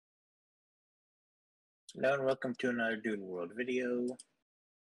Hello and welcome to another Doodle World video.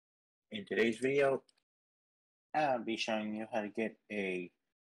 In today's video, I'll be showing you how to get a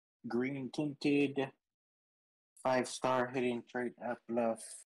green tinted 5-star hidden trait Appluff.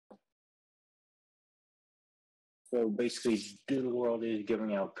 So basically, Doodle World is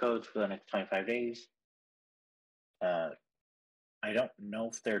giving out codes for the next 25 days. I don't know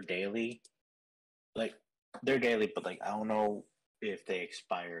if they're daily. They're daily, but I don't know if they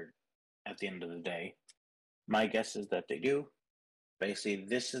expired at the end of the day. My guess is that they do. Basically,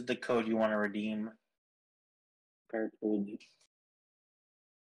 this is the code you want to redeem. Partridge.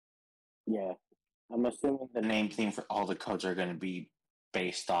 Yeah, I'm assuming the name theme for all the codes are going to be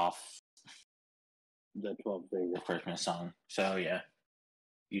based off the 12 days of Christmas song. So yeah,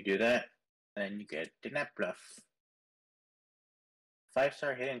 you do that, and you get the Appluff.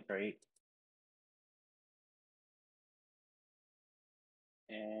 5-star hidden trait.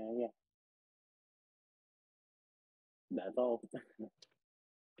 And yeah, that's all.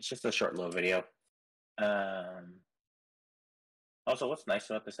 It's just a short little video. Also, what's nice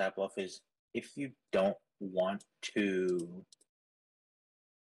about this Appluff is if you don't want to,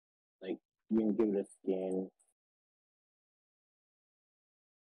 you can give it a skin.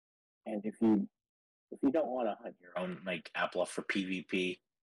 And if you don't want to hunt your own Appluff for PvP,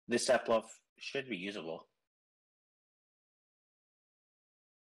 this Appluff should be usable.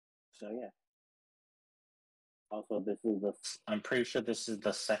 So yeah. Also, I'm pretty sure this is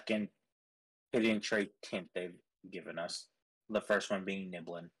the second hidden trait tint they've given us. The first one being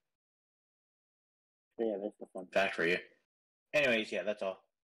Nibbling. So yeah, that's the fun fact for you. Anyways, yeah, that's all.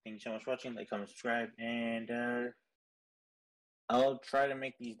 Thank you so much for watching. Like, comment, subscribe, and I'll try to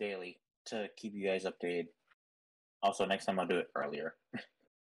make these daily to keep you guys updated. Also, next time I'll do it earlier.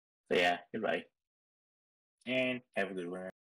 So yeah, goodbye. And have a good one.